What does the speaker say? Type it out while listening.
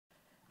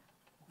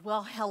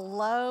Well,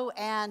 hello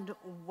and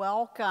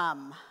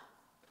welcome.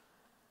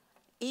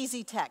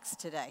 Easy text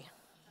today.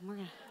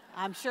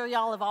 I'm sure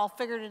y'all have all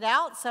figured it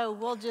out, so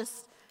we'll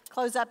just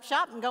close up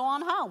shop and go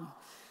on home.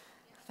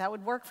 That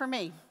would work for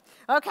me.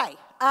 Okay,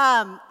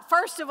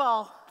 first of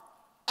all,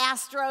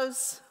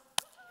 Astros,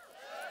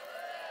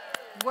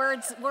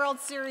 World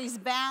Series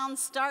bound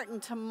starting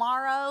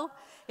tomorrow.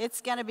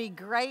 It's going to be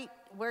great.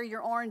 Wear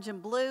your orange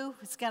and blue.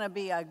 It's going to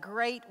be a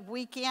great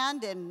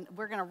weekend, and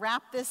we're going to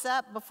wrap this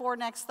up before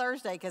next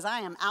Thursday because I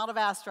am out of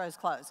Astros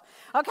clothes.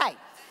 Okay,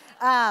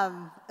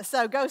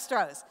 so go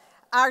Stros.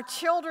 Our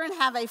children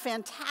have a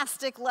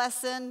fantastic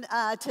lesson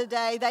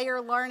today. They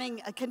are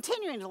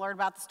continuing to learn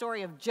about the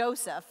story of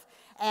Joseph.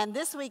 And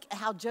this week,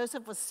 how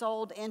Joseph was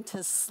sold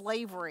into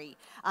slavery.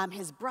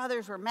 His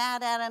brothers were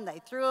mad at him. They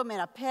threw him in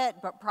a pit,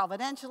 but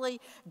providentially,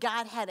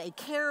 God had a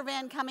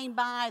caravan coming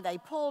by. They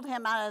pulled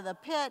him out of the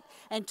pit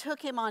and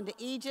took him on to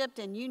Egypt.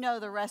 And you know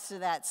the rest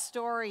of that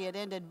story. It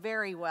ended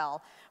very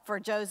well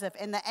for Joseph.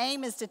 And the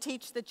aim is to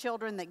teach the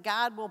children that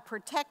God will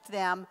protect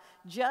them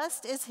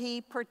just as he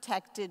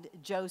protected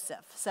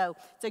Joseph. So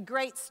it's a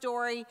great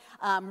story.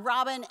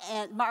 Robin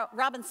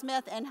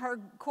Smith and her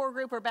core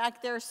group are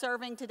back there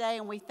serving today,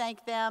 and we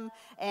thank them.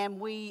 And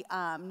we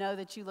know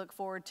that you look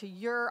forward to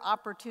your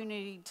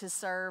opportunity to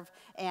serve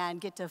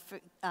and get to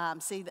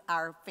see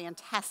our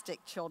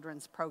fantastic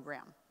children's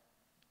program.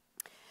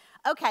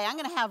 Okay, I'm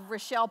going to have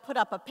Rochelle put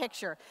up a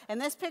picture. And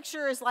this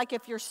picture is like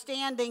if you're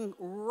standing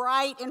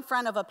right in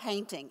front of a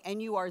painting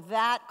and you are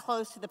that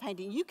close to the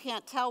painting. You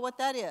can't tell what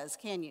that is,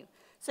 can you?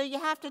 So you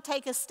have to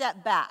take a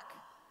step back.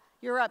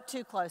 You're up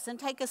too close. And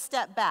take a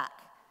step back.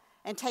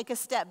 And take a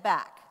step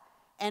back.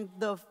 And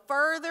the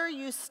further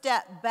you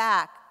step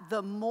back,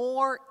 the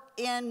more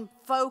in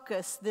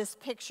focus this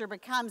picture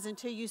becomes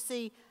until you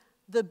see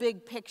the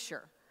big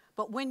picture.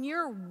 But when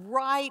you're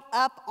right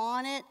up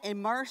on it,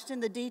 immersed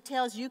in the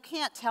details, you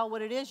can't tell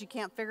what it is. You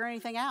can't figure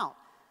anything out.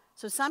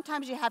 So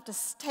sometimes you have to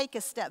take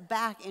a step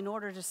back in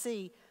order to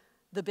see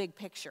the big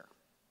picture.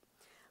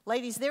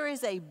 Ladies, there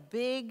is a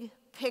big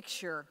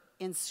picture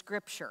in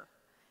Scripture.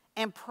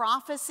 And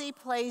prophecy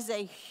plays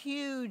a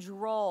huge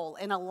role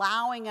in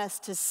allowing us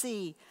to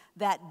see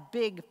that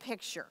big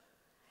picture.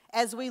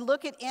 As we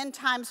look at end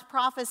times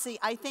prophecy,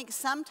 I think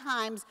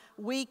sometimes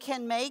we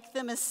can make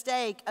the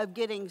mistake of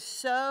getting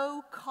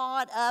so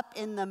caught up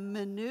in the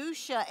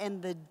minutia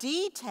and the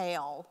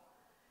detail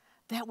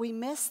that we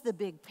miss the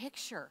big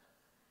picture.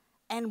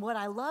 And what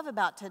I love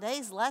about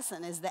today's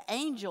lesson is the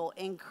angel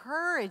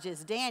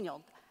encourages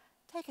Daniel,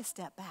 take a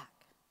step back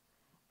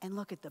and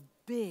look at the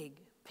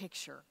big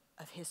picture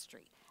of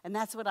history. And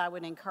that's what I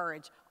would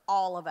encourage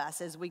all of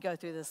us as we go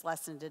through this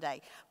lesson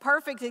today.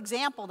 Perfect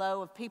example,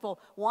 though, of people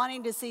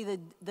wanting to see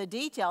the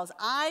details.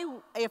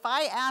 If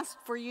I asked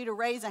for you to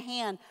raise a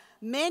hand,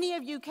 many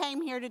of you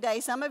came here today.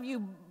 Some of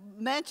you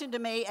mentioned to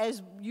me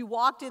as you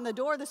walked in the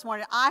door this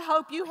morning, I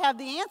hope you have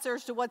the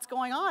answers to what's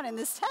going on in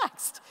this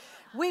text.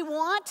 We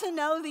want to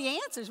know the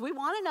answers. We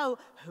want to know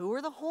who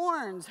are the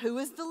horns, who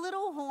is the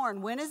little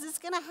horn, when is this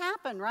going to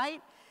happen, right?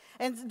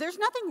 And there's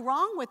nothing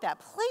wrong with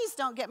that. Please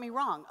don't get me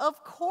wrong.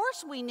 Of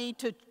course we need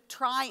to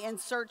try and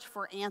search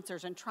for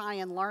answers and try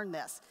and learn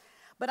this.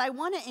 But I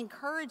want to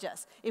encourage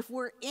us, if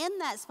we're in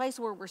that space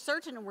where we're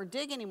searching and we're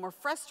digging and we're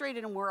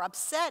frustrated and we're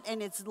upset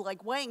and it's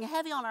like weighing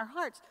heavy on our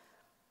hearts,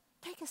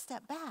 take a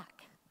step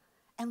back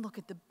and look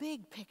at the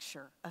big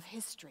picture of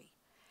history.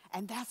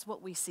 And that's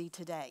what we see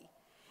today.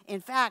 In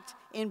fact,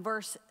 in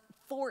verse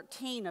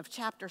 14 of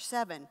chapter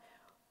 7,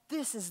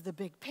 this is the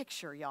big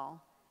picture,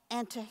 y'all.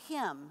 And to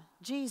him,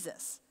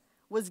 Jesus,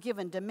 was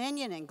given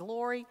dominion and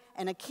glory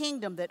and a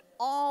kingdom that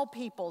all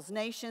peoples,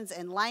 nations,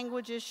 and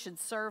languages should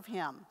serve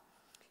him.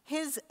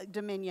 His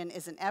dominion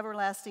is an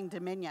everlasting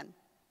dominion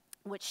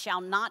which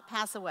shall not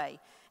pass away,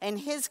 and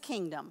his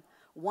kingdom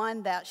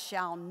one that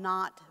shall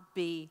not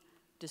be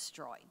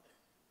destroyed.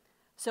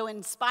 So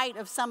in spite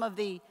of some of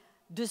the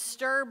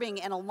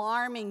disturbing and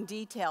alarming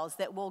details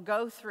that we'll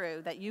go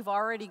through, that you've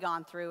already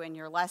gone through in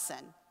your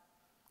lesson,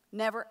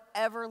 never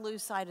ever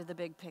lose sight of the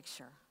big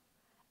picture.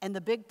 And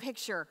the big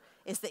picture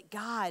is that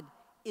God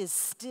is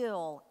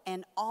still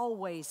and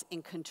always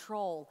in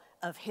control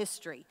of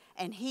history,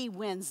 and he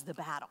wins the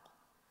battle.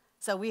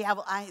 So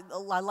I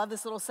love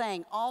this little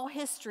saying, all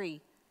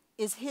history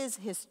is his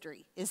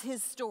story. It's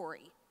his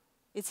story.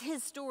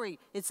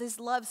 It's his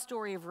love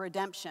story of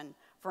redemption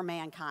for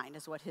mankind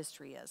is what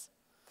history is.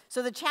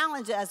 So the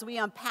challenge as we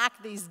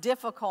unpack these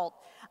difficult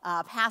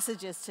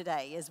passages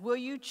today is, will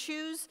you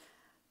choose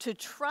to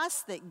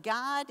trust that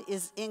God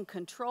is in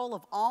control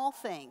of all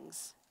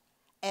things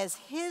as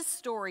his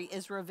story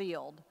is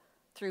revealed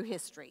through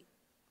history?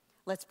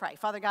 Let's pray.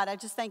 Father God, I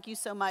just thank you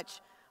so much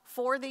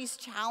for these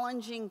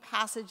challenging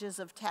passages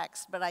of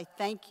text, but I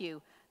thank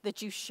you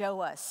that you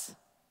show us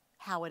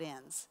how it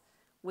ends,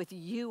 with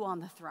you on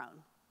the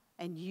throne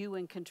and you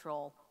in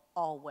control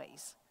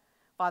always.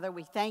 Father,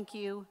 we thank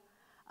you.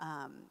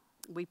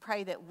 We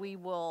pray that we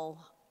will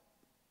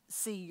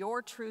see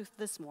your truth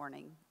this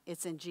morning.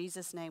 It's in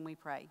Jesus' name we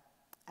pray.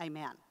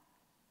 Amen.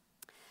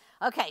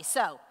 Okay,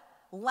 so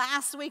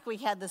last week we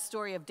had the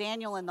story of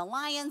Daniel in the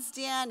lion's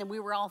den, and we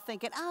were all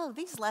thinking, oh,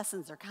 these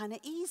lessons are kind of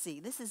easy.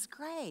 This is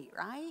great,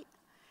 right?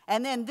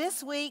 And then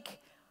this week,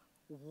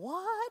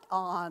 what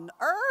on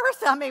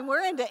earth? I mean,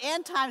 we're into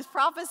end times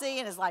prophecy,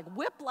 and it's like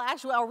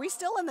whiplash. Well, are we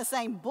still in the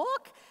same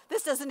book?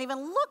 This doesn't even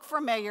look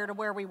familiar to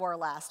where we were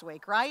last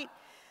week, right?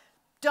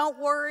 Don't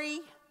worry.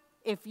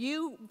 If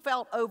you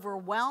felt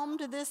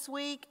overwhelmed this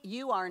week,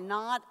 you are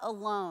not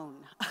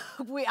alone.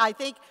 I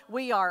think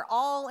we are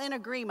all in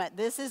agreement.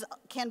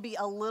 Can be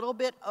a little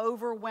bit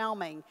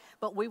overwhelming,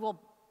 but we will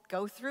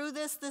go through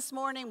this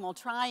morning. We'll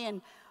try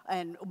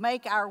and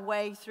make our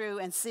way through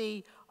and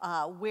see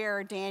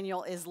where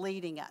Daniel is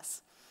leading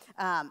us.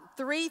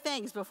 3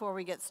 things before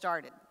we get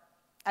started.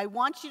 I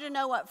want you to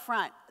know up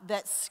front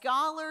that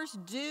scholars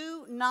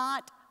do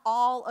not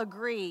all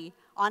agree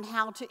on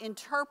how to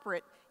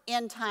interpret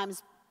end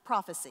times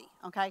prophecy,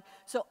 okay?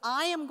 So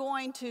I am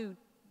going to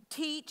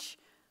teach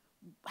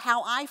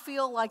how I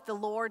feel like the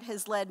Lord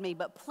has led me,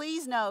 but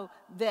please know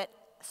that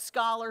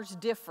scholars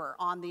differ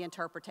on the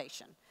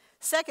interpretation.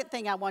 Second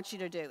thing I want you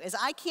to do is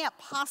I can't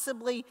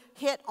possibly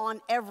hit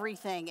on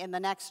everything in the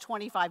next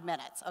 25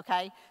 minutes,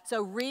 okay?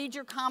 So read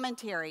your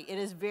commentary. It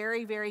is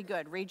very, very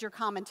good. Read your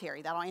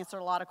commentary. That'll answer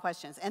a lot of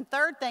questions. And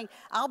third thing,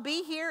 I'll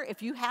be here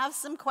if you have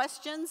some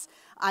questions.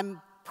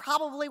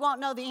 Probably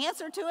won't know the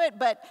answer to it,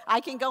 but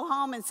I can go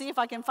home and see if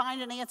I can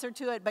find an answer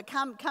to it. But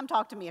come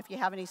talk to me if you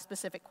have any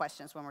specific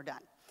questions when we're done.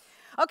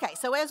 Okay,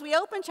 so as we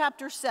open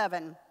chapter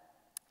 7,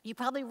 you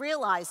probably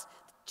realize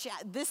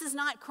this is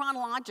not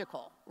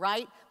chronological,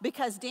 right?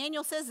 Because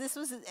Daniel says this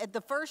was at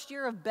the first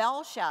year of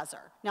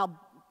Belshazzar. Now,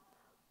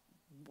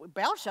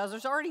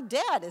 Belshazzar's already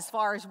dead as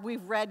far as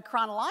we've read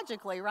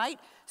chronologically, right?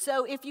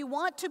 So if you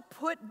want to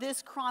put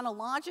this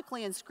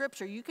chronologically in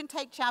Scripture, you can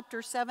take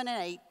chapters 7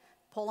 and 8,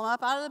 pull them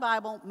up out of the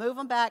Bible, move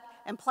them back,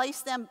 and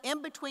place them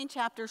in between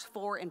chapters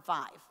 4 and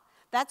 5.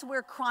 That's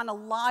where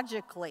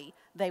chronologically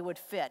they would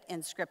fit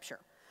in Scripture.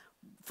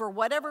 For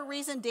whatever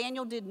reason,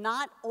 Daniel did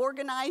not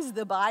organize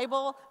the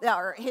Bible,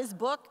 or his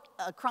book,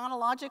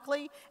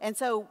 chronologically. And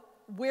so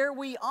where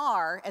we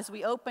are, as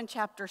we open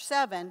chapter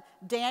 7,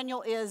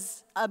 Daniel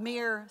is a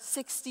mere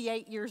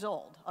 68 years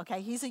old,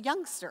 okay? He's a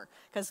youngster,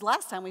 because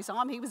last time we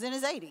saw him, he was in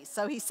his 80s.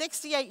 So he's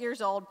 68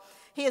 years old.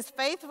 He has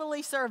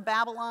faithfully served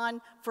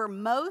Babylon for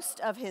most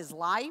of his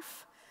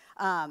life.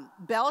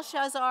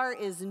 Belshazzar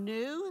is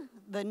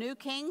the new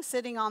king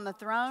sitting on the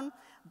throne.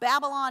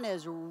 Babylon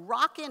is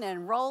rocking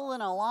and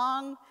rolling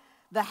along.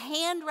 The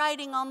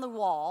handwriting on the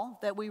wall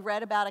that we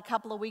read about a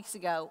couple of weeks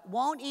ago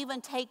won't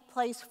even take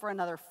place for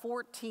another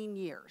 14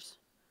 years,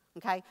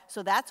 okay?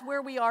 So that's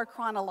where we are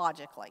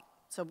chronologically.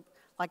 So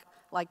like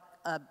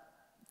a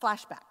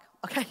flashback,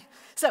 okay?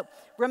 So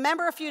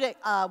remember a few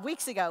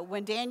weeks ago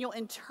when Daniel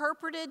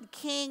interpreted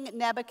King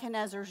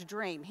Nebuchadnezzar's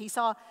dream. He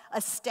saw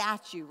a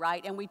statue,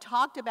 right? And we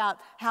talked about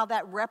how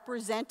that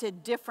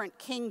represented different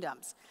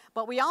kingdoms.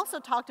 But we also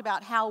talked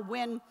about how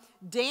when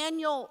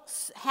Daniel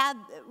had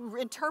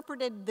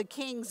interpreted the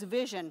king's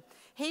vision,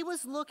 he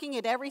was looking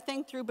at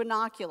everything through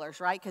binoculars,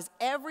 right? Because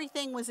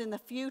everything was in the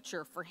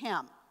future for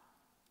him.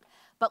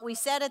 But we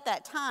said at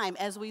that time,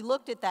 as we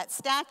looked at that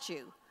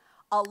statue,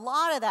 a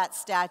lot of that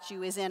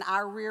statue is in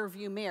our rear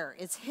view mirror.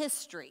 It's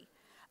history.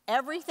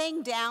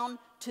 Everything down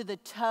to the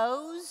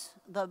toes,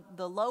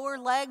 the lower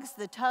legs,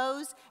 the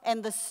toes,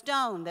 and the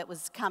stone that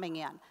was coming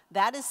in.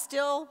 That is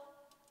still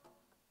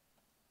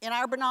in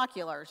our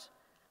binoculars,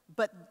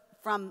 but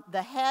from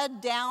the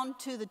head down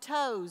to the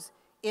toes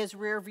is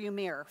rear view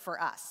mirror for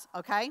us,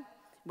 okay?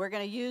 We're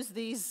going to use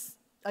these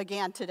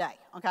again today,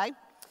 okay?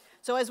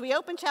 So as we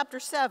open chapter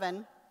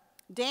 7,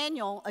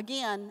 Daniel,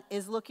 again,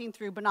 is looking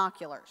through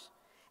binoculars,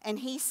 and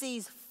he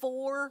sees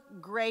 4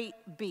 great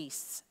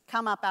beasts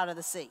come up out of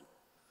the sea.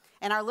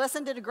 And our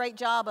lesson did a great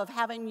job of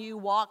having you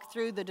walk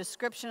through the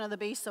description of the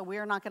beast, so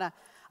we're not going to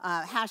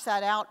hash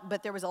that out.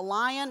 But there was a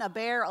lion, a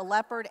bear, a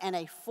leopard, and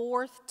a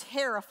 4th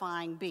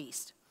terrifying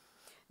beast.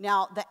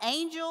 Now, the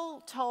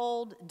angel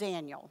told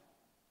Daniel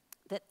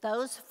that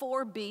those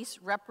 4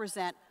 beasts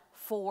represent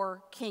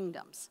 4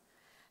 kingdoms.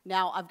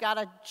 Now, I've got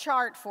a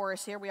chart for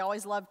us here. We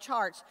always love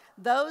charts.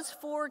 Those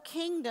 4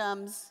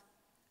 kingdoms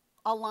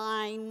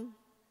align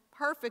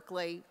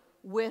perfectly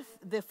with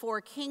the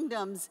 4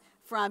 kingdoms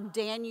from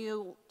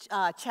Daniel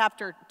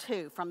chapter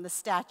 2, from the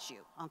statue,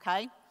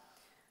 okay?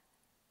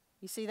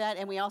 You see that?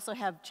 And we also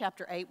have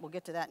chapter 8. We'll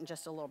get to that in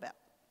just a little bit,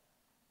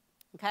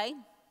 okay?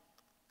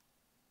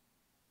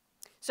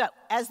 So,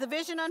 as the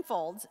vision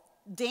unfolds,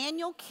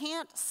 Daniel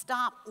can't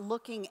stop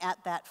looking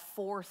at that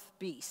 4th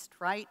beast,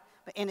 right?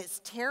 And it's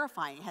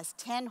terrifying. It has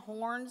 10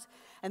 horns.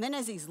 And then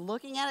as he's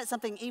looking at it,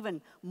 something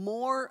even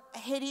more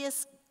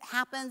hideous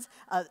happens.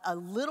 A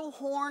little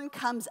horn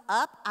comes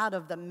up out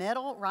of the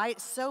middle, right?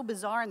 So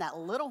bizarre. And that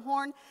little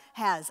horn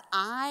has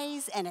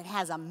eyes, and it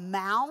has a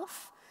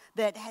mouth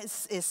that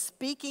is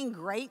speaking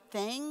great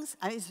things.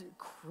 I mean, it's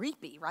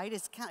creepy, right?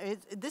 It's kind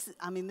of, this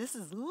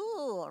is,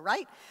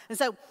 right? And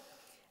so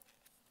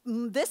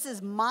This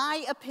is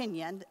my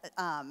opinion,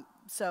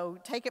 so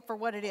take it for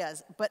what it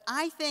is. But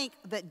I think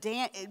that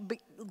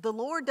the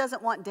Lord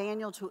doesn't want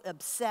Daniel to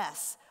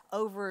obsess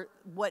over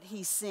what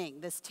he's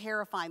seeing, this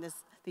terrifying,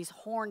 these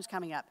horns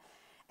coming up.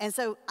 And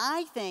so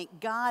I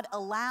think God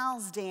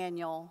allows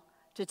Daniel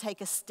to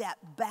take a step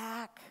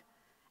back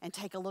and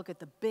take a look at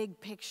the big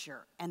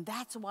picture. And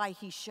that's why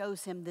he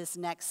shows him this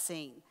next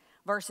scene,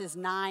 verses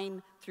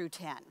 9 through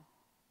 10.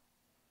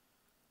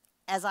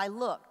 As I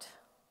looked,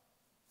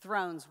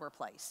 thrones were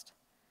placed,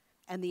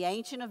 and the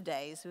Ancient of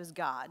Days, who is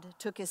God,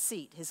 took his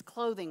seat. His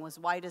clothing was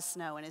white as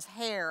snow, and his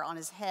hair on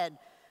his head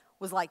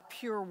was like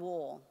pure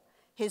wool.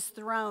 His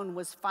throne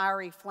was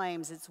fiery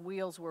flames. Its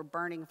wheels were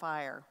burning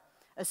fire.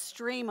 A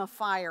stream of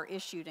fire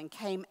issued and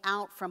came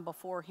out from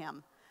before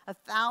him.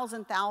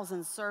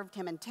 1,000,000 served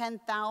him, and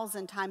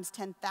 10,000 times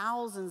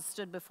 10,000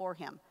 stood before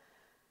him.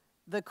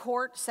 The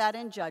court sat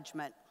in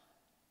judgment,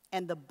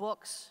 and the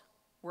books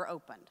were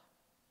opened.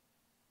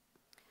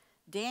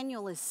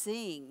 Daniel is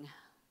seeing,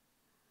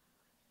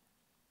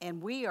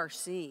 and we are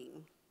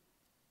seeing,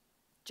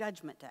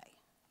 Judgment Day,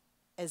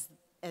 as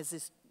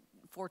is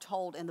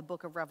foretold in the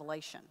book of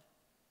Revelation.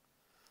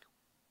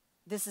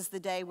 This is the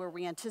day where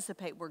we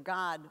anticipate where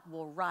God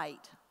will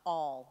right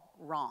all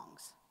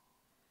wrongs.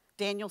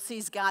 Daniel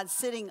sees God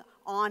sitting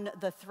on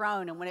the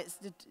throne, and when it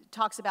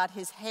talks about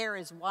his hair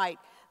is white,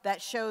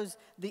 that shows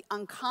the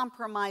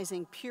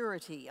uncompromising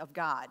purity of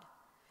God.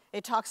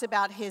 It talks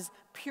about his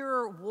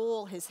pure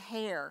wool, his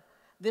hair.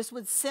 This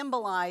would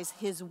symbolize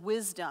his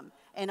wisdom,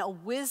 and a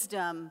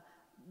wisdom,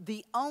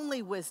 the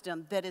only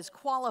wisdom that is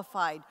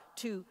qualified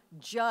to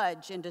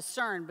judge and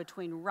discern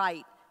between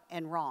right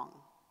and wrong.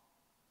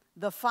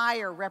 The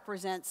fire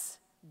represents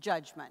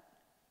judgment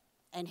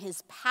and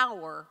his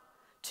power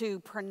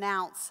to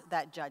pronounce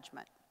that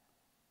judgment.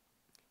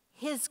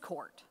 His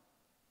court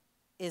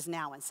is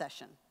now in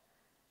session,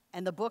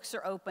 and the books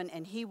are open,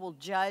 and he will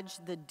judge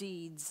the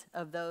deeds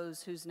of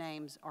those whose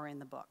names are in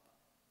the book.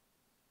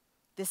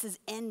 This is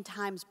end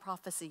times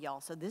prophecy,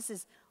 y'all. So this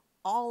is,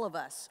 all of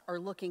us are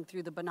looking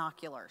through the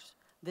binoculars.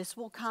 This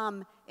will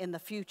come in the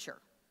future.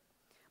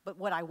 But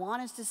what I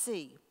want us to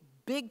see,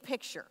 big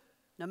picture,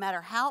 no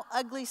matter how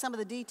ugly some of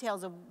the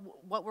details of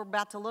what we're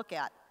about to look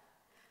at,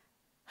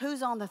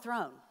 who's on the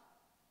throne?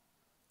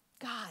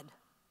 God.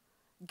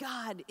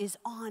 God is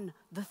on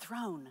the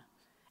throne.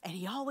 And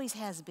he always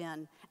has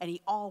been, and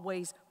he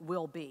always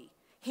will be.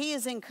 He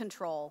is in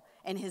control,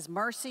 and his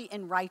mercy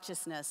and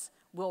righteousness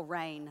will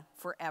reign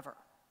forever.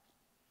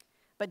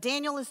 But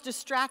Daniel is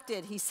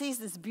distracted. He sees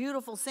this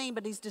beautiful scene,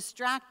 but he's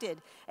distracted,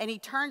 and he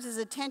turns his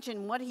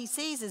attention. What he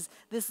sees is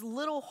this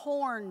little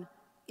horn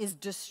is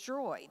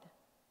destroyed.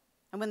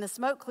 And when the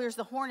smoke clears,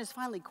 the horn is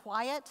finally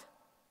quiet,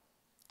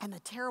 and the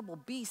terrible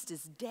beast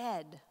is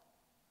dead.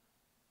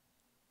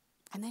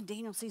 And then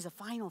Daniel sees a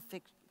final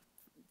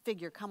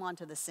figure come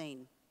onto the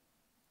scene.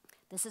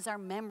 This is our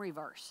memory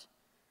verse.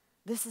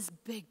 This is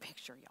big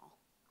picture, y'all.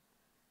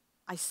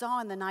 I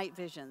saw in the night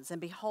visions, and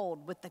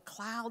behold, with the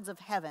clouds of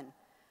heaven,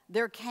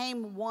 there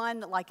came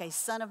one like a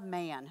son of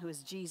man, who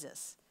is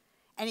Jesus.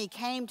 And he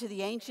came to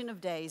the Ancient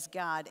of Days,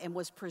 God, and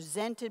was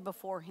presented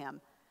before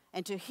him.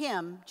 And to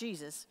him,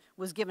 Jesus,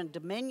 was given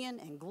dominion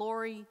and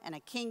glory and a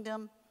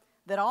kingdom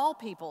that all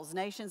peoples,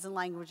 nations, and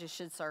languages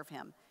should serve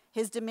him.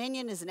 His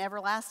dominion is an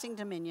everlasting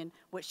dominion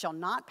which shall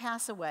not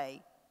pass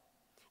away,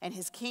 and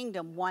his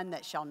kingdom one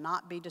that shall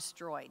not be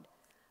destroyed.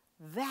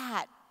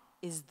 That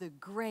is the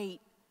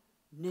great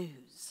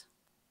news.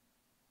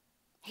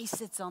 He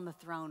sits on the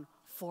throne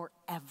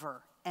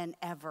forever and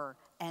ever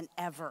and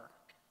ever.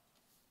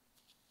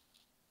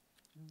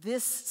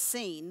 This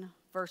scene,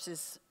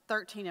 verses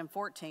 13 and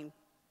 14,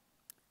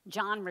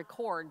 John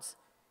records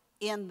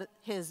in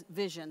his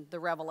vision, the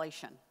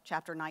Revelation,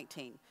 chapter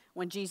 19,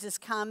 when Jesus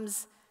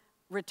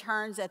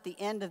returns at the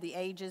end of the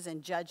ages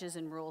and judges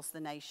and rules the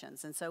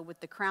nations. And so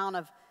with the crown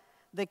of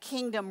the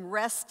kingdom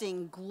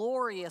resting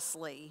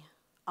gloriously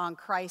on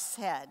Christ's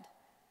head,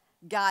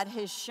 God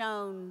has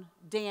shown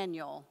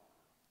Daniel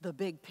the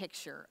big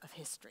picture of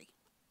history.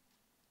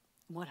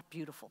 What a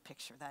beautiful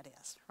picture that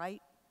is,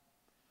 right?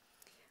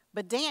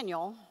 But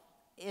Daniel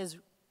is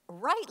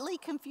rightly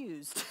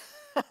confused,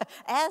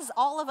 as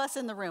all of us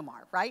in the room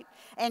are, right?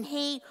 And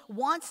he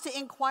wants to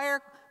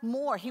inquire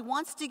more. He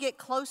wants to get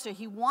closer.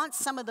 He wants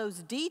some of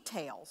those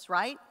details,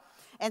 right?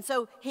 And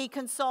so he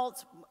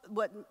consults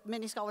what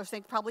many scholars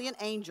think probably an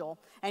angel,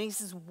 and he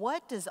says,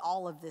 what does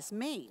all of this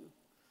mean?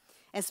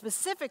 And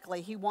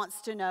specifically, he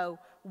wants to know,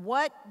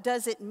 what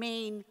does it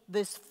mean,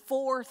 this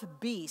fourth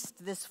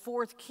beast, this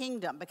fourth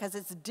kingdom? Because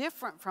it's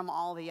different from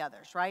all the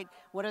others, right?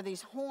 What are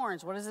these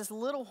horns? What is this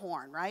little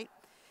horn, right?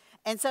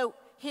 And so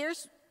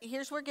here's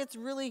where it gets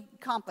really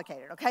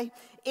complicated, okay?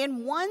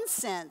 In one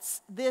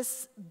sense,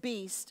 this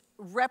beast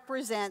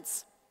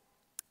represents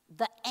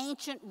the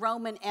ancient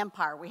Roman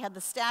Empire. We had the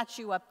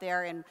statue up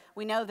there, and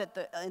we know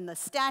that in the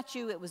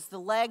statue, it was the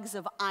legs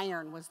of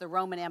iron was the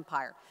Roman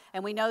Empire.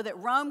 And we know that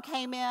Rome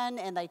came in,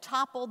 and they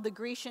toppled the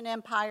Grecian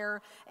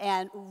Empire,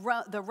 and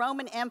the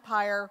Roman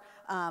Empire,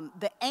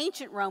 the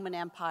ancient Roman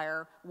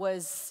Empire,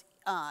 was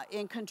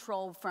in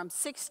control from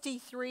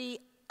 63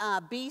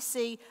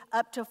 BC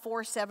up to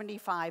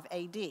 475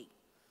 AD.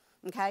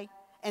 Okay?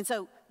 And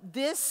so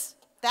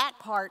that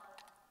part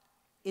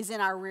is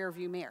in our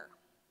rearview mirror.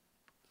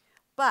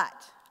 But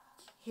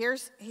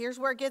here's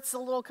where it gets a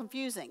little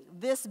confusing.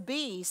 This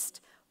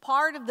beast,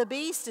 part of the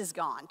beast is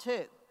gone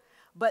too.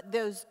 But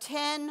those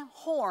 10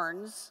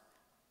 horns,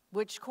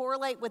 which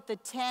correlate with the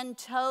 10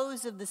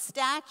 toes of the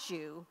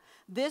statue,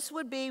 this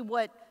would be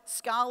what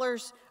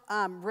scholars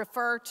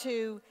refer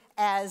to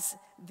as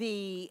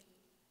the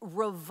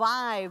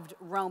revived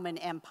Roman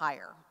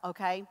Empire,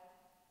 okay?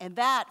 And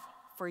that,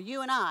 for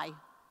you and I,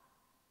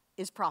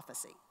 is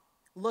prophecy,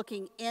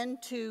 looking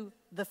into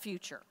the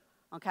future,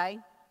 okay?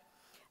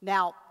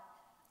 Now,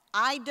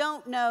 I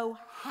don't know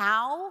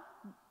how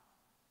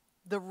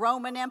the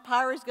Roman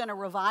Empire is going to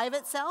revive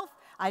itself.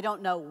 I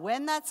don't know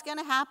when that's going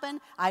to happen.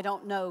 I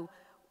don't know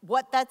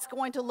what that's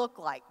going to look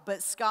like.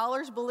 But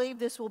scholars believe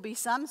this will be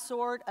some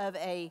sort of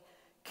a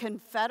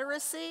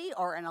confederacy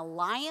or an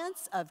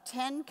alliance of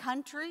 10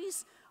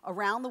 countries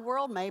around the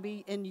world,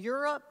 maybe in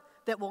Europe,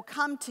 that will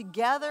come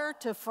together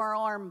to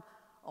form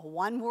a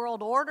one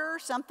world order,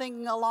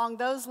 something along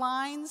those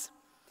lines.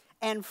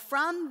 And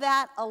from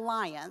that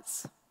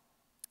alliance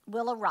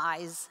will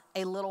arise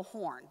a little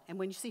horn. And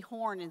when you see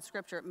horn in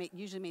Scripture, it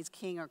usually means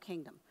king or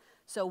kingdom.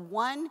 So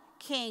one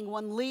king,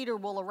 one leader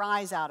will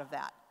arise out of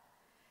that.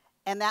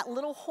 And that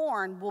little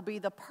horn will be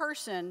the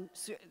person,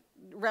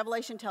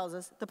 Revelation tells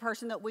us, the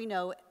person that we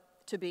know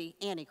to be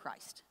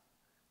Antichrist.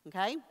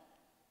 Okay?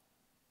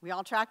 We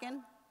all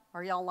tracking?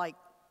 Are y'all like,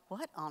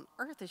 what on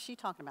earth is she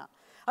talking about?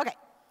 Okay.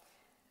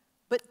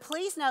 But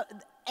please note,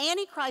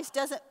 Antichrist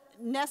doesn't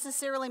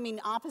necessarily mean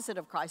opposite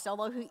of Christ,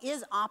 although he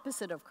is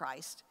opposite of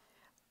Christ.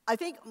 I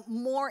think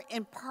more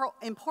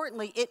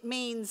importantly, it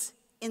means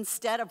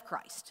instead of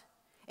Christ.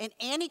 And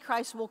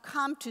Antichrist will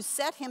come to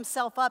set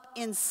himself up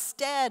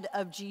instead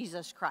of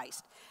Jesus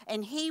Christ.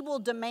 And he will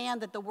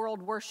demand that the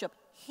world worship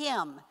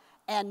him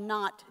and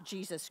not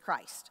Jesus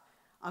Christ.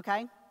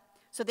 Okay?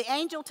 So the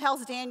angel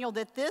tells Daniel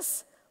that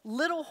this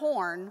little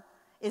horn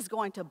is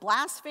going to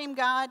blaspheme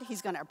God,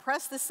 he's going to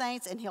oppress the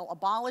saints, and he'll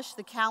abolish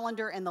the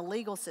calendar and the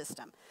legal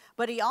system.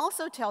 But he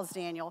also tells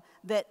Daniel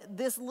that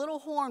this little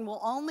horn will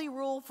only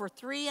rule for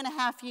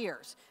 3.5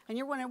 years. And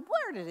you're wondering,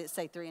 where did it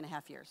say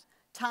 3.5 years?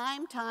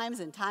 Time,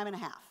 times, and time and a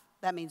half.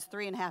 That means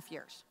 3.5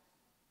 years.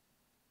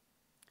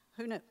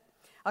 Who knew?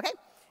 Okay?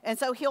 And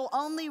so he'll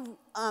only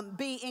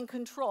be in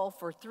control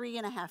for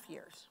 3.5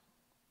 years.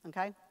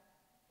 Okay?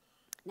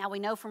 Now we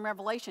know from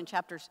Revelation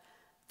chapters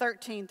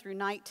 13 through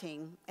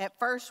 19, at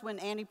first when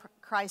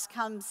Antichrist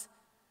comes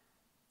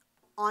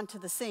onto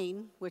the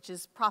scene, which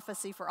is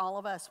prophecy for all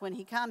of us, when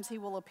he comes, he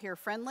will appear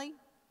friendly.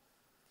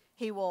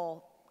 He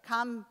will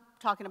come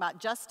talking about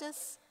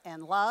justice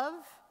and love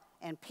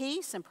and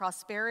peace and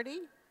prosperity.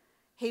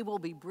 He will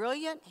be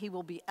brilliant. He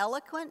will be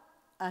eloquent.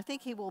 I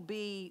think he will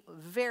be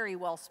very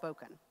well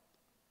spoken.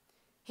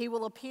 He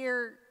will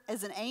appear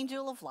as an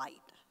angel of light,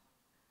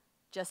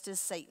 just as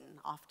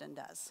Satan often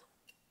does.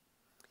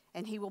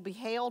 And he will be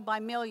hailed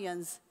by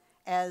millions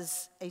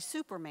as a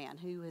Superman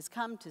who has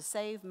come to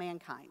save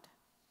mankind.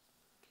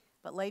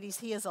 But ladies,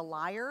 he is a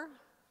liar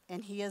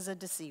and he is a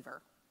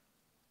deceiver.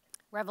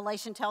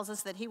 Revelation tells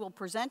us that he will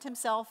present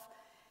himself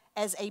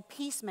as a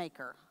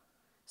peacemaker.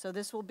 So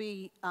this will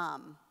be,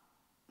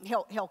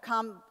 he'll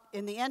come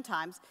in the end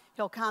times,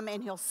 he'll come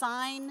and he'll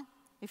sign,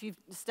 if you've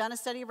done a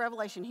study of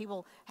Revelation, he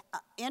will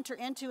enter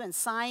into and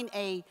sign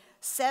a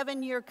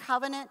 7-year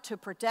covenant to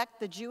protect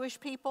the Jewish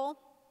people.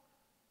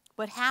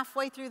 But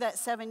halfway through that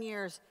 7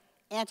 years,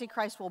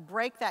 Antichrist will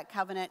break that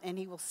covenant and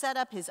he will set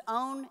up his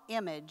own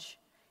image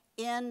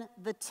in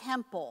the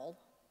temple,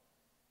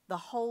 the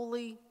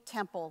holy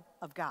temple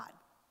of God.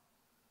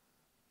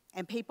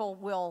 And he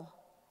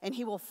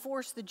will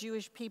force the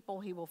Jewish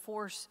people, he will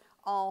force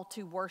all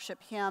to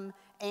worship him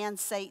and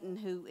Satan,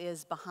 who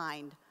is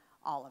behind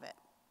all of it.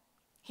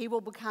 He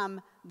will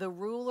become the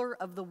ruler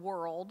of the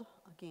world.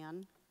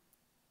 Again,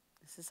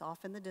 this is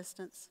off in the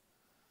distance.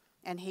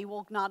 And he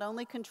will not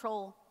only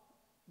control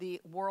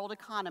the world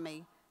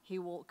economy, he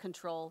will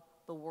control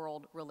the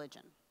world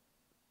religion.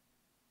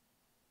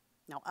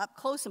 Now, up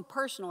close and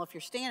personal, if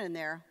you're standing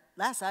there,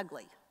 that's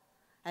ugly.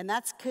 And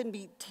that can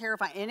be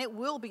terrifying. And it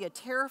will be a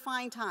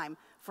terrifying time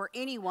for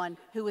anyone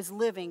who is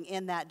living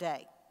in that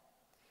day.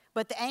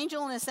 But the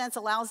angel, in a sense,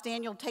 allows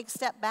Daniel to take a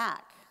step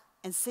back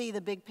and see the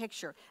big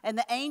picture. And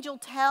the angel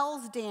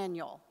tells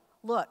Daniel,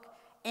 look,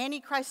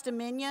 Antichrist's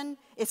dominion,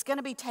 it's going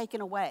to be taken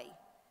away.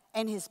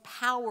 And his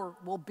power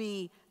will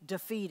be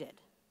defeated.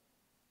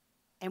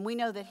 And we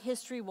know that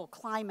history will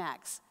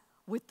climax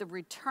with the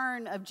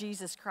return of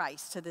Jesus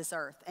Christ to this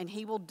earth. And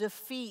he will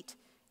defeat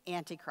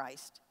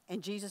Antichrist.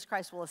 And Jesus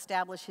Christ will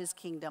establish his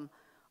kingdom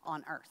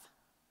on earth.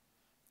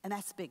 And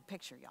that's the big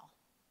picture, y'all.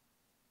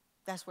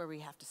 That's where we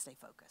have to stay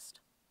focused.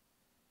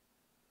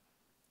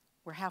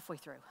 We're halfway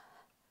through.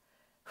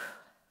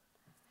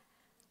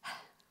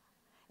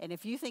 And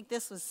if you think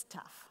this was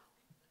tough,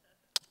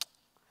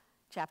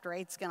 chapter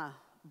 8 is going to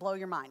blow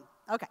your mind.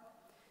 Okay.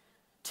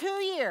 2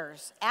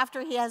 years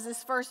after he has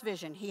this first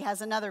vision, he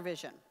has another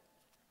vision.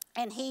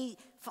 And he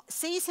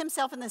sees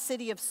himself in the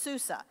city of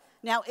Susa.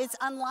 Now, it's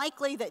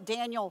unlikely that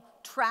Daniel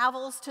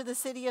travels to the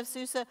city of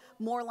Susa.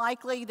 More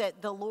likely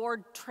that the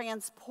Lord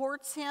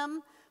transports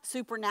him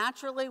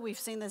supernaturally. We've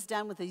seen this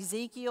done with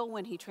Ezekiel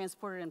when he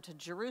transported him to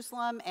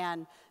Jerusalem,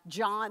 and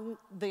John,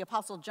 the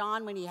Apostle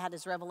John, when he had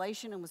his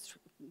revelation and was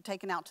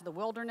taken out to the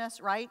wilderness,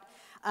 right?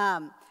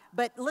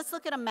 But let's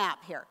look at a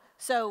map here.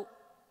 So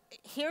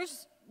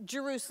here's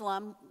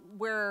Jerusalem,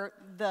 where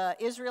the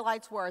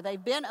Israelites were.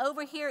 They've been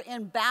over here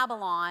in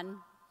Babylon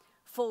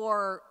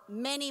for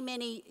many,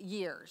 many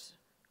years,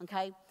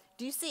 okay?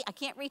 Do you see, I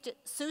can't reach it,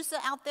 Susa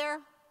out there?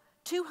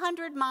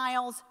 200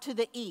 miles to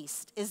the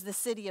east is the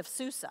city of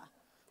Susa.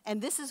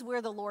 And this is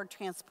where the Lord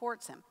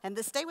transports him. And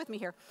stay with me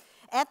here.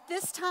 At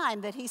this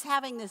time that he's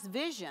having this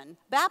vision,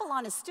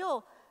 Babylon is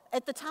still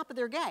at the top of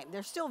their game.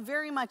 They're still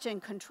very much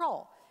in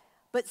control.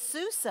 But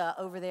Susa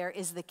over there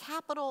is the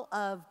capital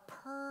of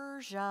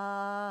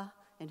Persia.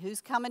 And who's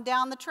coming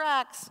down the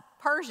tracks?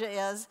 Persia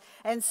is.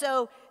 And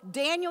so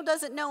Daniel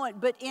doesn't know it,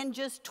 but in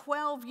just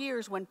 12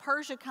 years, when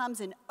Persia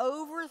comes and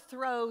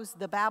overthrows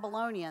the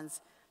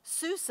Babylonians,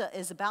 Susa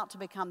is about to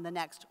become the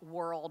next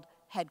world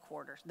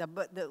headquarters,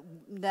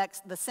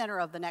 the center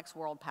of the next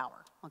world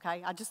power,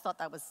 okay? I just thought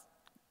that was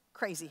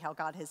crazy how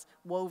God has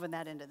woven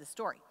that into the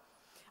story.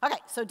 Okay,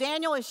 so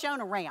Daniel is shown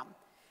a ram.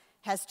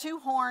 Has 2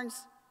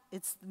 horns.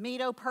 It's the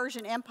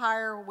Medo-Persian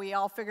Empire. We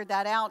all figured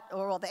that out,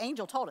 or well, the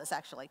angel told us,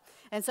 actually.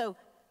 And so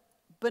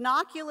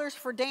binoculars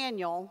for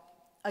Daniel,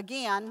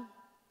 again,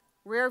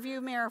 rear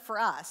view mirror for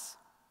us.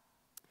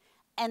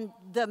 And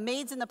the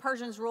Medes and the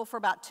Persians rule for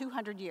about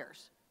 200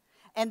 years.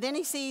 And then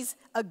he sees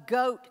a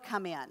goat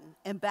come in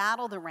and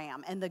battle the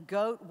ram, and the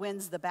goat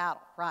wins the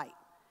battle, right?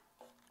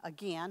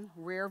 Again,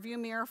 rear view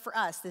mirror for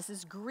us. This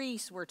is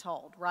Greece, we're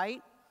told,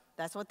 right?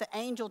 That's what the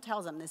angel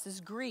tells them. This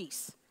is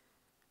Greece.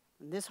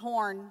 And this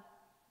horn,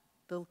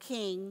 the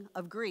king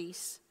of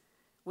Greece,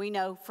 we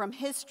know from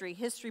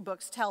history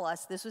books tell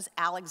us this was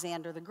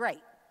Alexander the Great,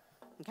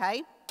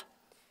 okay?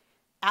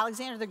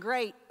 Alexander the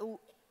Great,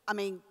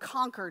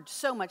 conquered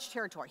so much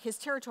territory. His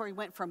territory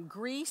went from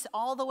Greece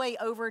all the way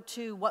over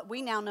to what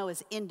we now know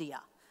as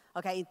India.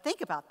 Okay,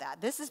 think about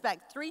that. This is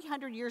back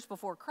 300 years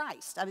before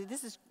Christ.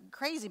 This is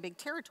crazy big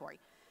territory.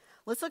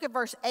 Let's look at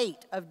verse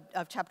 8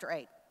 of chapter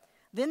 8.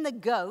 Then the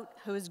goat,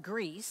 who is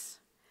Greece,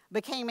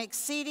 became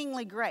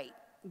exceedingly great.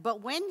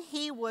 But when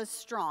he was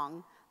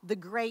strong, the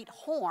great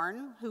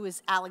horn, who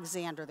is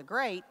Alexander the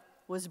Great,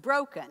 was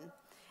broken.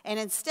 And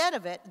instead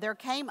of it, there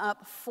came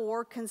up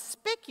 4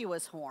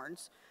 conspicuous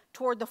horns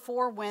toward the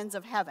 4 winds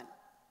of heaven.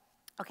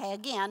 Okay,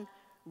 again,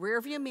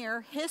 rear view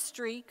mirror,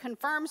 history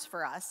confirms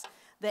for us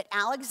that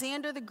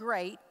Alexander the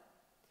Great,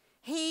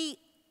 he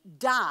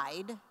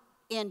died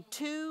in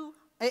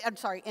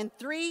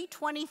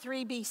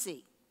 323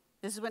 BC.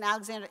 This is when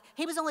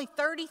he was only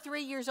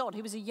 33 years old.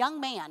 He was a young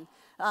man.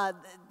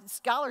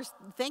 Scholars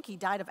think he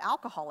died of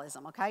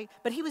alcoholism, okay?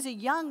 But he was a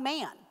young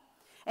man.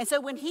 And so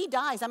when he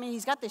dies,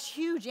 he's got this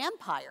huge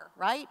empire,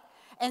 right?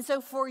 And so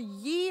for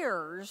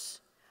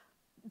years,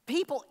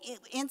 people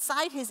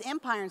inside his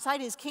empire, inside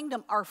his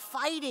kingdom, are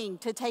fighting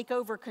to take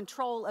over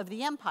control of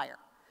the empire.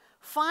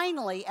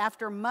 Finally,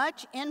 after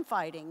much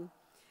infighting,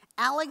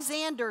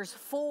 Alexander's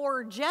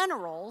 4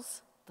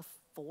 generals, the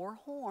 4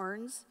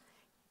 horns,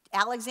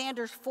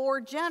 Alexander's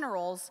 4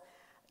 generals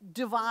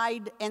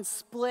divide and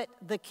split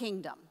the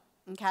kingdom,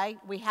 okay?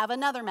 We have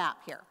another map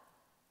here.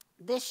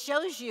 This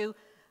shows you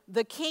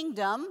the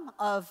kingdom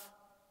of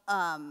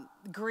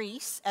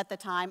Greece at the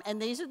time,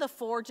 and these are the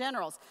 4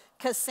 generals.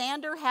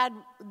 Cassander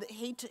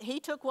he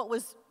took what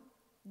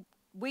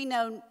we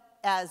know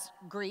as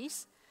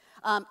Greece.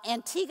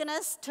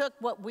 Antigonus took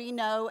what we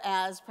know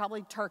as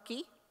probably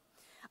Turkey.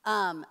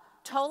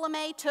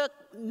 Ptolemy took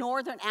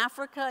northern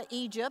Africa,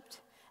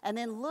 Egypt, and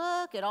then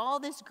look at all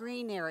this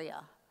green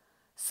area.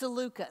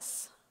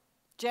 Seleucus,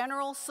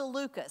 General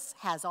Seleucus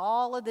has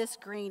all of this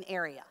green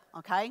area,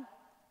 okay?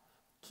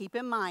 Keep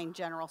in mind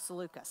General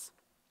Seleucus.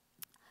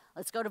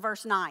 Let's go to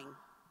verse 9.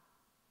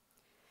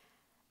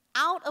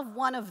 Out of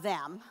one of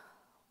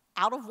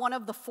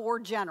the 4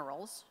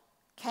 generals,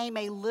 came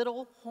a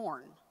little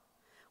horn,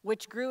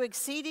 which grew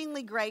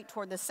exceedingly great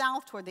toward the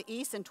south, toward the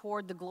east, and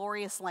toward the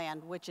glorious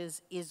land, which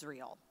is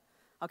Israel.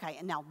 Okay,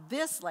 and now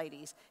this,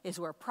 ladies, is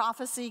where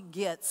prophecy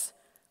gets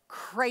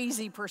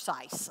crazy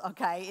precise,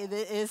 okay?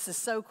 This is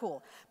so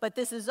cool. But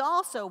this is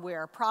also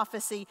where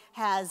prophecy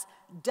has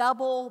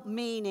double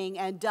meaning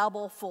and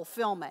double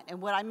fulfillment.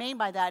 And what I mean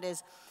by that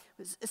is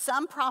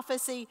some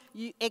prophecy,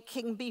 it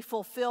can be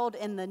fulfilled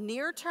in the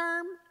near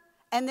term,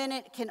 and then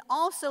it can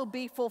also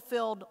be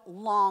fulfilled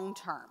long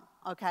term,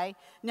 okay?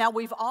 Now,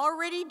 we've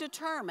already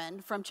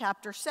determined from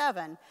chapter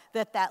 7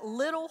 that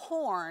little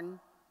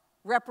horn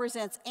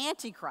represents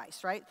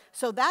Antichrist, right?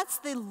 So that's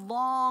the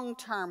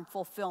long-term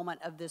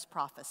fulfillment of this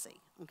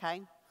prophecy,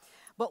 okay?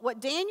 But what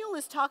Daniel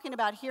is talking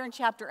about here in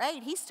chapter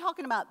 8, he's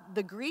talking about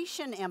the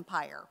Grecian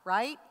Empire,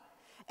 right?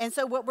 And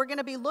so what we're going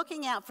to be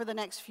looking at for the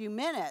next few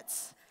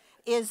minutes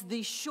is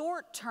the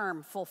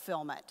short-term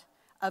fulfillment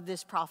of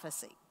this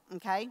prophecy,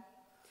 okay?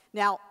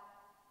 Now,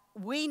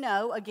 we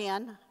know,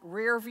 again,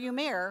 rear view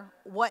mirror,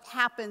 what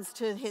happens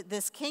to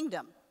this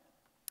kingdom.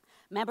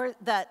 Remember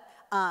that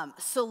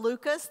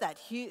Seleucus,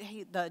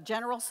 the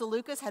general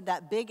Seleucus had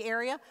that big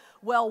area?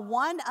 Well,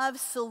 one of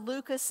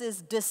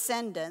Seleucus's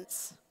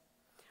descendants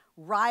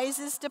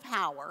rises to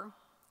power.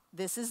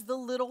 This is the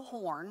little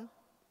horn.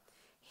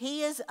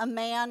 He is a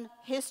man,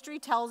 history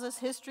tells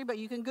us, but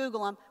you can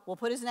Google him. We'll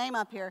put his name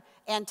up here.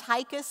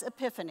 Antiochus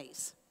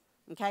Epiphanes,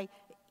 okay?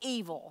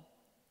 Evil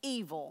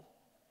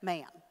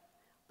man.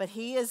 But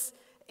he's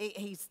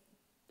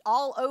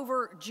all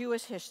over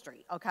Jewish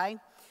history, okay?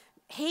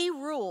 He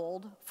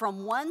ruled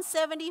from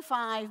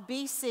 175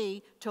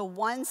 BC to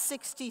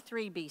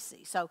 163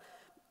 BC. So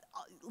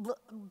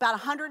about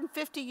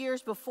 150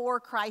 years before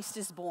Christ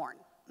is born,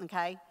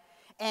 okay?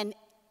 And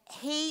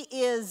he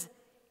is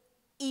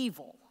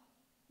evil,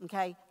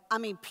 okay? I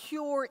mean,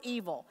 pure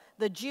evil.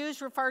 The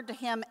Jews referred to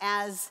him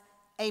as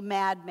a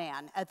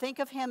madman. Think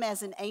of him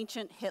as an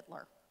ancient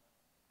Hitler.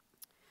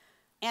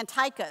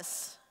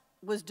 Antiochus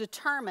was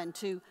determined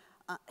to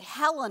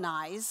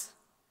Hellenize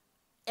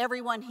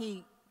everyone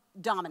he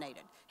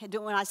dominated.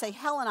 When I say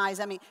Hellenize,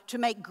 I mean to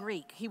make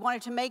Greek. He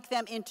wanted to make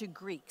them into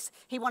Greeks.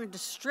 He wanted to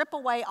strip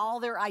away all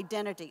their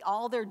identity,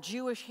 all their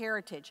Jewish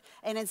heritage,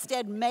 and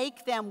instead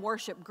make them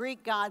worship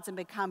Greek gods and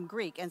become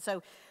Greek. And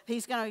so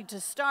he's going to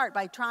start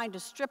by trying to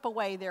strip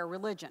away their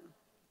religion.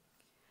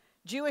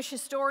 Jewish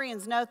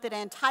historians note that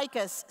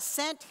Antiochus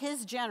sent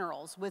his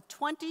generals with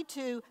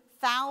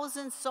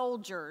 22,000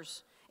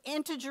 soldiers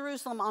into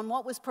Jerusalem on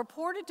what was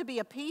purported to be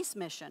a peace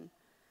mission,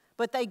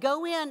 but they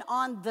go in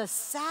on the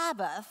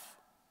Sabbath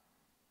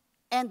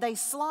and they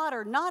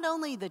slaughter not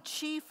only the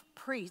chief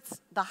priests,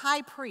 the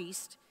high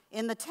priest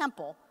in the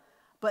temple,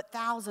 but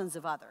thousands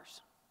of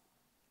others.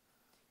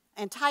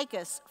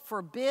 Antiochus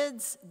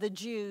forbids the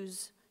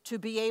Jews to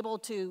be able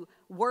to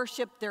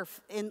worship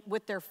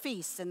with their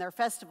feasts and their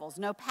festivals.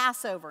 No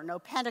Passover, no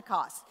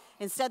Pentecost.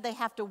 Instead, they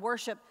have to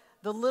worship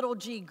the little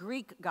g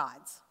Greek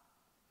gods.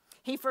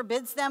 He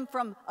forbids them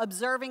from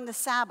observing the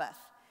Sabbath.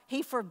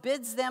 He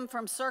forbids them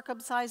from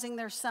circumcising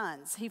their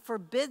sons. He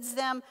forbids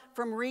them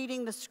from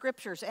reading the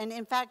scriptures. And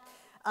in fact,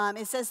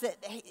 it says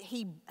that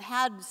he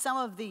had some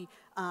of the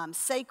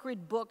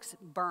sacred books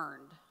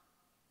burned.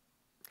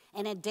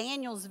 And in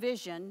Daniel's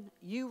vision,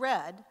 you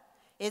read,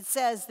 it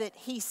says that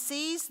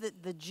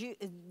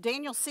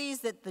Daniel sees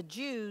that the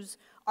Jews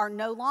are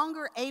no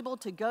longer able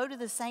to go to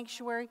the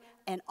sanctuary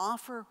and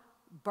offer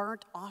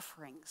burnt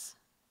offerings,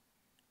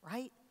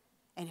 right?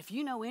 And if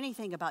you know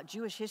anything about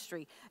Jewish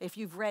history, if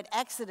you've read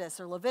Exodus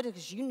or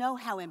Leviticus, you know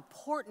how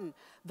important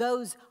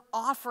those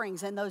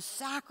offerings and those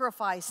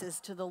sacrifices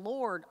to the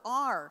Lord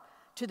are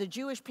to the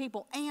Jewish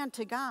people and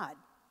to God.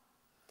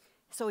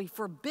 So he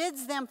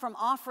forbids them from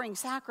offering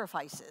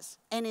sacrifices.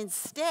 And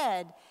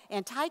instead,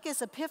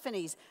 Antiochus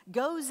Epiphanes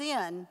goes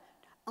in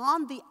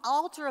on the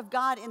altar of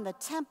God in the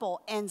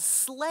temple and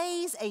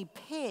slays a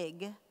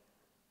pig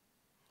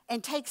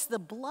and takes the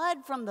blood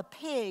from the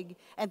pig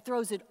and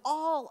throws it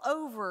all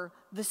over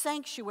the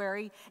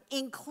sanctuary,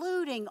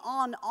 including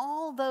on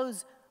all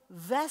those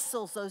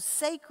vessels, those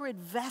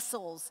sacred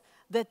vessels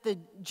that the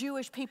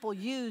Jewish people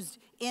used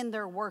in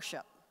their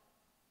worship.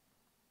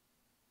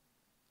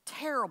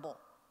 Terrible,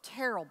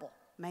 terrible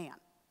man.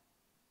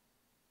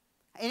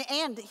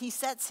 And he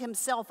sets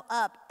himself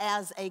up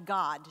as a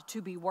god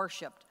to be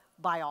worshiped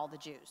by all the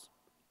Jews.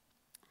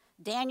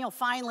 Daniel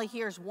finally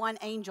hears one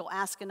angel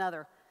ask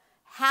another,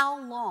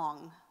 how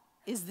long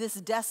is this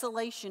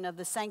desolation of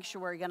the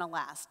sanctuary going to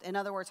last? In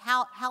other words,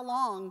 how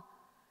long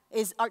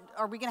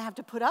are we going to have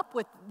to put up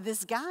with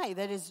this guy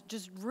that has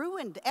just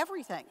ruined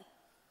everything?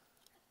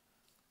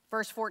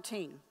 Verse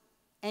 14,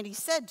 and he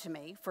said to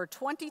me, for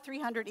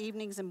 2,300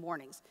 evenings and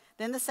mornings,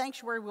 then the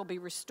sanctuary will be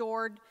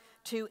restored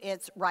to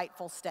its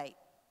rightful state.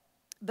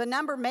 The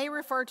number may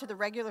refer to the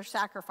regular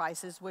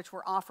sacrifices which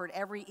were offered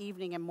every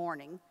evening and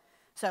morning.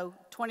 So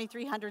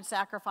 2,300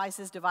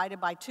 sacrifices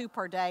divided by 2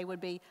 per day would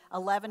be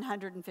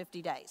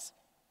 1,150 days,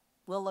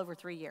 a little over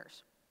 3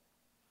 years.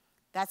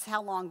 That's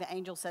how long the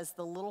angel says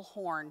the little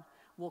horn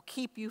will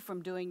keep you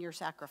from doing your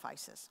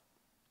sacrifices.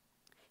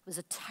 It was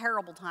a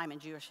terrible time in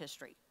Jewish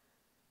history.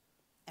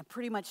 And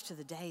pretty much to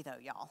the day, though,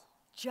 y'all,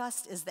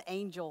 just as the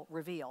angel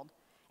revealed,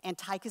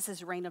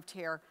 Antiochus' reign of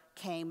terror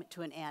came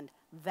to an end.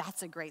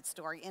 That's a great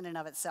story in and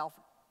of itself.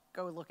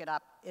 Go look it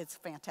up. It's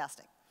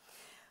fantastic.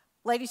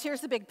 Ladies, here's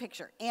the big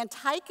picture.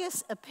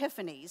 Antiochus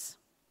Epiphanes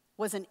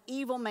was an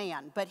evil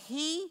man, but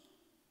he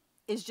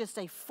is just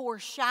a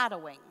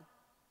foreshadowing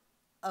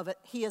of it.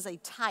 He is a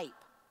type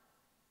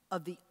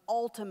of the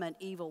ultimate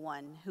evil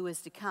one who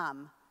is to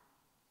come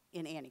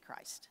in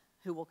Antichrist,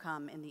 who will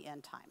come in the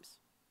end times.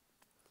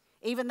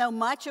 Even though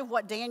much of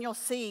what Daniel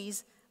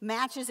sees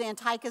matches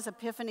Antiochus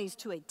Epiphanes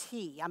to a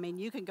T. I mean,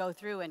 you can go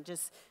through and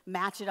just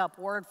match it up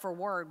word for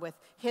word with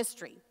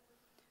history.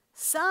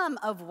 Some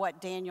of what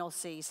Daniel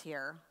sees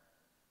here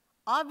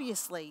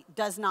obviously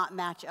does not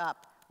match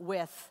up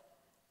with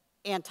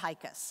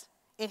Antiochus.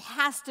 It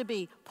has to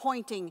be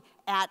pointing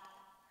at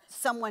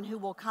someone who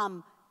will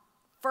come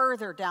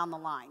further down the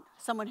line,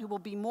 someone who will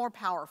be more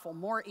powerful,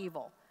 more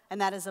evil, and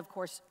that is, of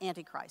course,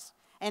 Antichrist.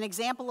 An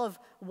example of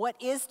what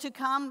is to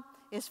come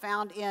is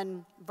found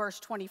in verse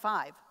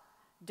 25.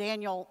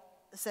 Daniel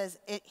says,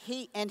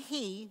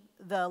 he,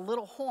 the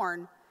little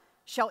horn,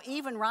 shall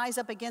even rise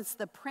up against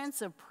the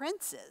prince of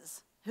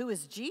princes, who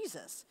is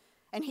Jesus,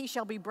 and he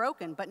shall be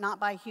broken, but not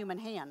by human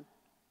hand.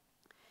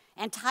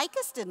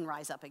 Antiochus didn't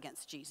rise up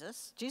against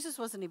Jesus. Jesus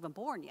wasn't even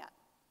born yet.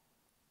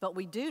 But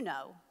we do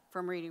know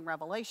from reading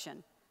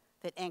Revelation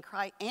that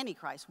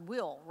Antichrist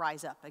will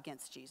rise up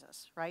against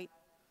Jesus, right?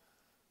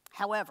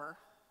 However,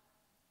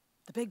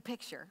 the big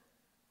picture,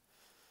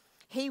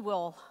 he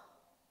will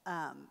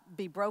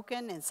be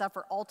broken and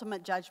suffer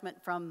ultimate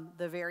judgment from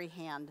the very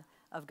hand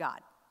of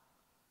God.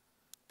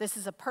 This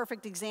is a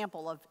perfect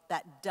example of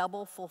that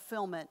double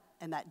fulfillment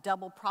and that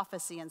double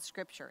prophecy in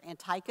Scripture.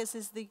 Antiochus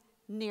is the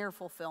near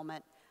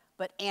fulfillment,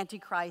 but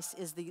Antichrist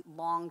is the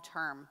long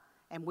term,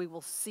 and we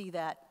will see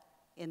that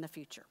in the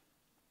future.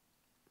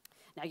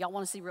 Now, y'all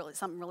want to see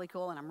something really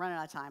cool, and I'm running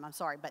out of time. I'm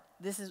sorry, but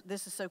this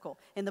is so cool.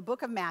 In the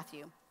book of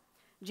Matthew,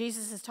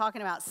 Jesus is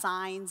talking about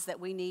signs that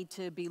we need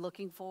to be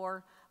looking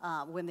for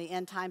when the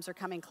end times are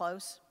coming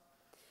close.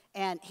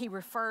 And he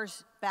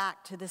refers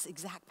back to this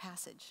exact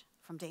passage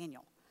from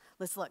Daniel.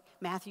 Let's look,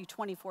 Matthew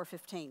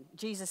 24:15.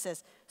 Jesus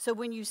says, so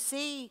when you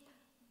see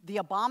the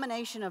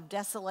abomination of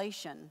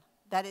desolation,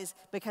 that is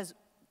because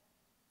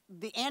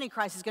the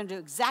Antichrist is going to do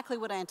exactly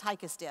what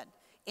Antiochus did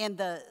in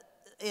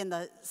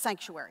the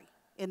sanctuary,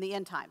 in the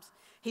end times.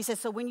 He says,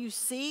 so when you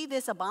see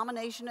this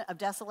abomination of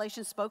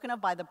desolation spoken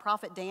of by the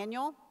prophet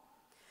Daniel,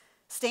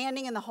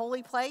 standing in the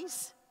holy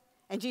place,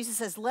 and Jesus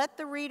says, let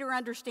the reader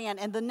understand.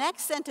 And the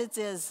next sentence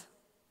is,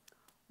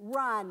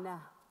 run.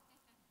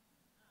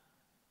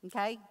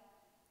 Okay?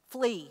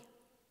 Flee.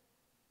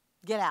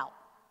 Get out.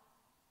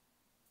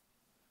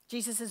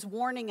 Jesus is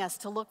warning us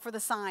to look for the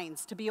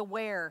signs, to be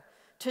aware,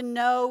 to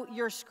know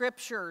your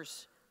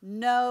scriptures,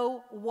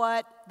 know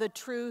what the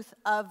truth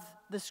of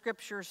the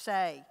scriptures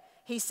say.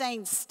 He's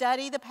saying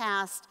study the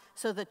past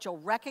so that you'll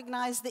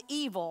recognize the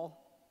evil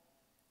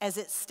as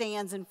it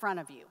stands in front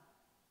of you.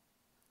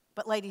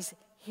 But ladies,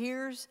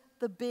 here's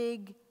the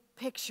big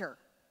picture.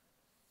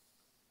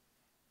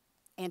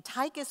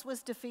 Antiochus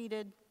was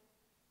defeated,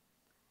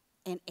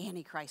 and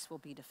Antichrist will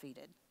be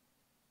defeated.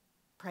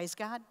 Praise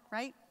God,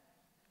 right?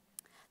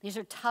 These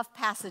are tough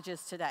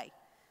passages today.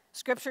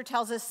 Scripture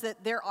tells us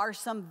that there are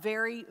some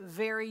very,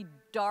 very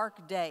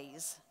dark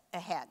days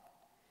ahead,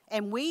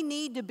 and we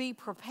need to be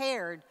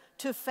prepared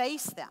to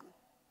face them.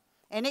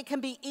 And it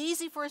can be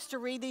easy for us to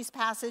read these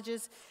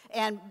passages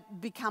and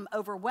become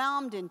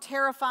overwhelmed and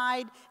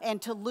terrified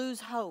and to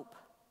lose hope.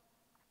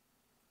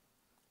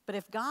 But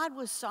if God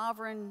was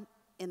sovereign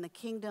in the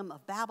kingdom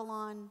of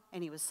Babylon,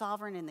 and he was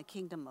sovereign in the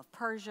kingdom of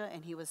Persia,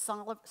 and he was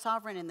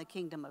sovereign in the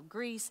kingdom of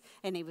Greece,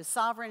 and he was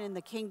sovereign in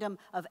the kingdom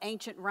of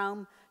ancient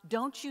Rome,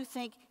 don't you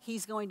think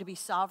he's going to be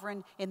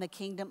sovereign in the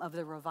kingdom of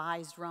the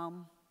revised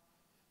Rome?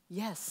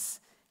 Yes,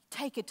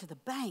 take it to the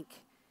bank.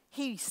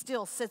 He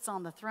still sits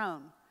on the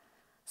throne.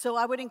 So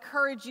I would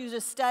encourage you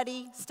to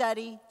study,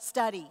 study,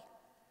 study.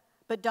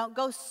 But don't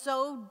go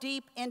so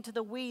deep into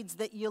the weeds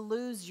that you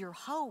lose your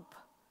hope.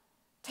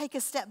 Take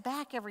a step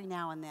back every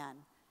now and then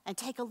and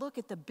take a look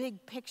at the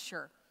big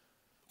picture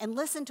and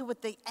listen to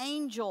what the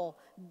angel,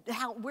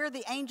 where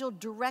the angel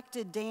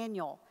directed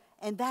Daniel,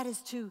 and that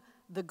is to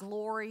the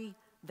glory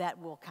that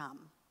will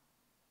come.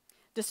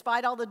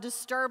 Despite all the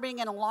disturbing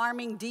and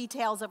alarming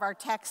details of our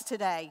text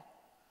today,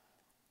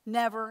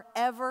 never,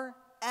 ever,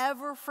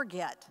 ever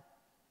forget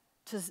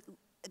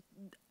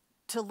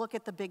to look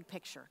at the big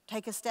picture.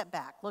 Take a step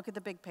back. Look at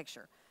the big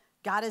picture.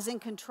 God is in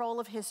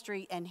control of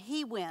history, and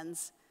he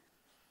wins,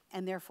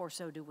 and therefore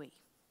so do we.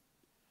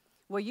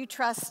 Will you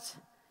trust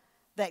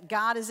that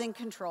God is in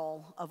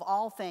control of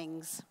all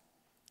things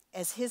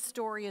as his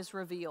story is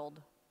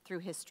revealed through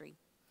history?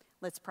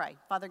 Let's pray.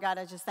 Father God,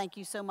 I just thank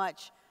you so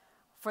much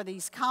for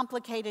these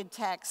complicated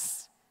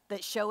texts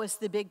that show us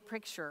the big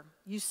picture.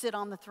 You sit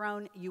on the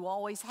throne. You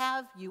always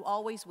have. You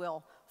always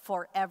will.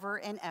 Forever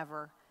and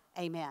ever.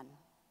 Amen.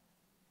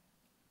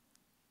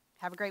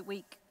 Have a great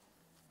week.